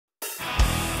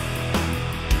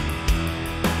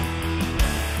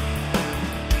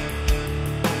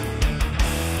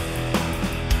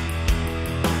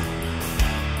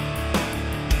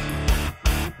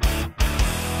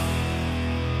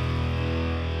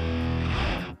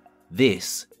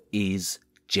This is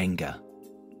Jenga.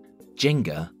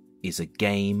 Jenga is a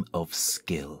game of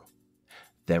skill.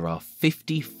 There are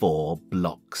 54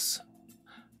 blocks.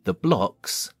 The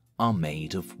blocks are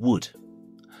made of wood.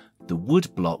 The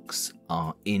wood blocks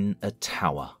are in a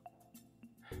tower.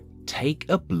 Take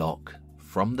a block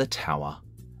from the tower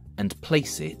and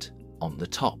place it on the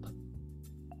top.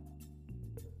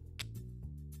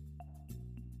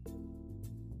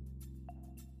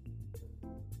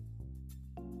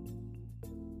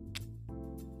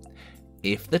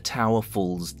 If the tower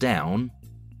falls down,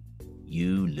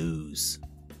 you lose.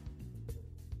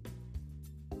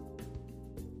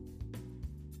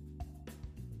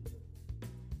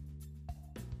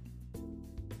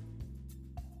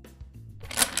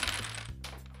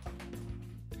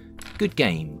 Good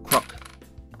game, Croc.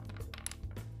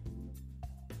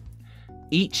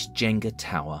 Each Jenga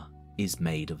tower is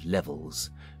made of levels,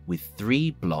 with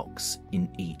 3 blocks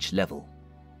in each level.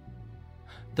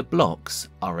 The blocks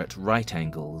are at right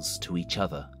angles to each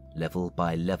other, level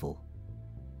by level.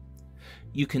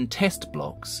 You can test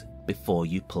blocks before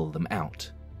you pull them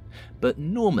out, but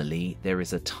normally there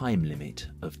is a time limit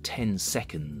of 10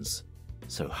 seconds,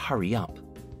 so hurry up.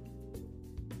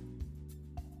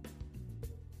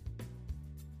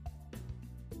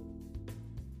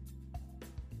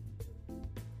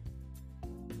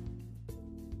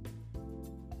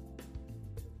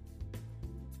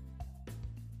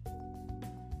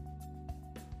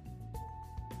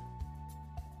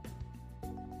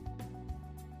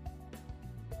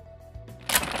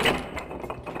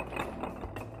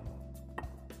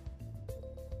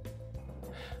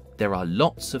 There are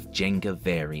lots of Jenga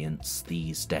variants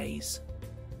these days.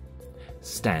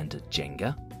 Standard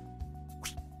Jenga,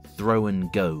 Throw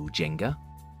and Go Jenga,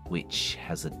 which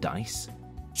has a dice,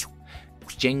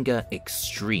 Jenga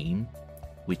Extreme,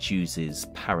 which uses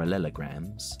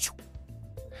parallelograms,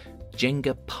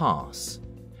 Jenga Pass,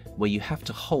 where you have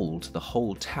to hold the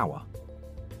whole tower,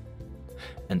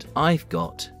 and I've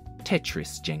got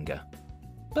Tetris Jenga,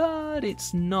 but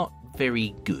it's not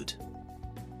very good.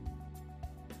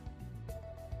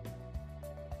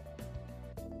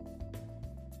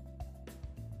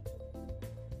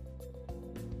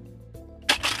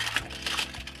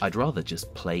 I'd rather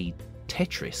just play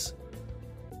Tetris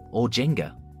or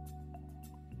Jenga.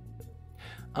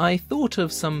 I thought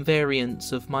of some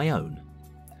variants of my own.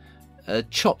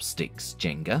 Chopsticks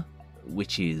Jenga,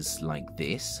 which is like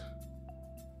this.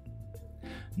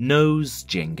 Nose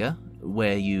Jenga,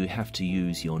 where you have to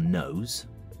use your nose.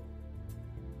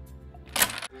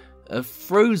 A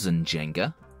frozen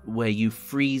Jenga, where you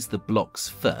freeze the blocks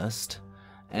first,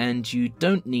 and you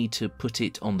don't need to put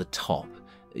it on the top.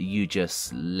 You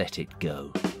just let it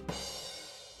go.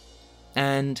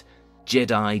 And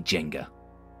Jedi Jenga,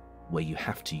 where you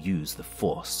have to use the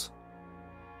Force.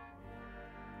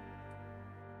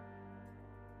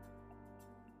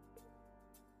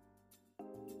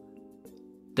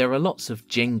 There are lots of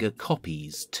Jenga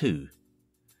copies too.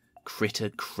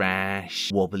 Critter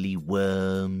Crash, Wobbly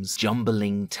Worms,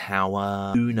 Jumbling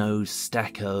Tower, Uno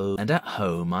Stacko, and at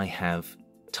home I have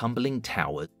Tumbling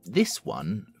Tower, this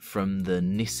one from the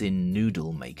Nissin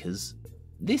Noodle makers,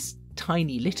 this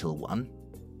tiny little one,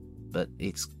 but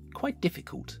it's quite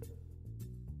difficult.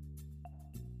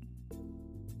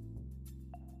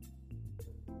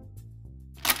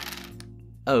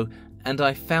 Oh, and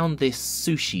I found this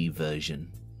sushi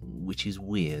version, which is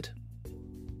weird.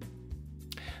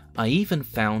 I even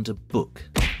found a book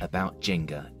about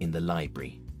Jenga in the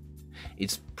library.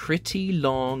 It's pretty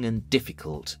long and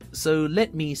difficult, so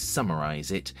let me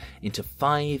summarise it into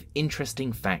 5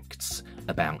 interesting facts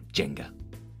about Jenga.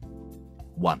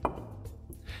 1.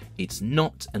 It's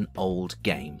not an old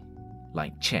game,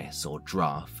 like chess or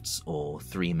drafts or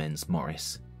Three Men's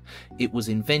Morris. It was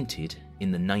invented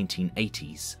in the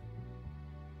 1980s.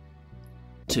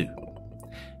 2.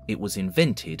 It was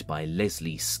invented by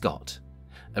Leslie Scott,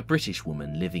 a British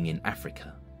woman living in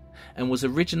Africa, and was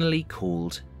originally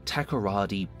called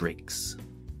Takoradi bricks.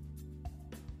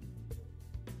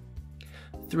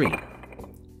 3.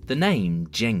 The name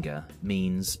Jenga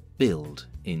means build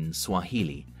in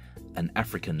Swahili, an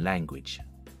African language.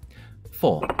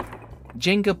 4.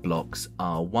 Jenga blocks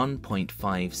are 1.5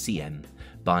 cm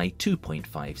by 2.5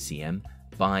 cm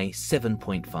by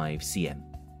 7.5 cm,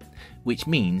 which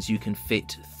means you can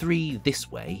fit 3 this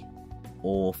way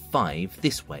or 5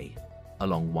 this way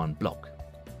along one block.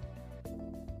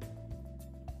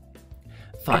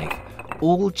 5.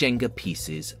 All Jenga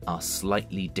pieces are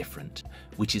slightly different,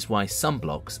 which is why some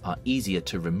blocks are easier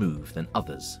to remove than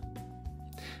others.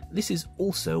 This is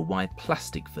also why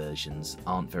plastic versions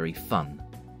aren't very fun,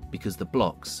 because the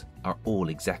blocks are all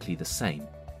exactly the same.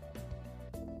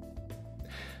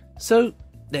 So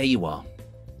there you are.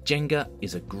 Jenga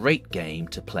is a great game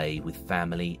to play with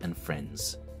family and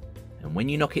friends. And when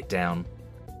you knock it down,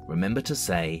 remember to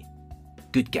say,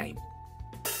 "Good game."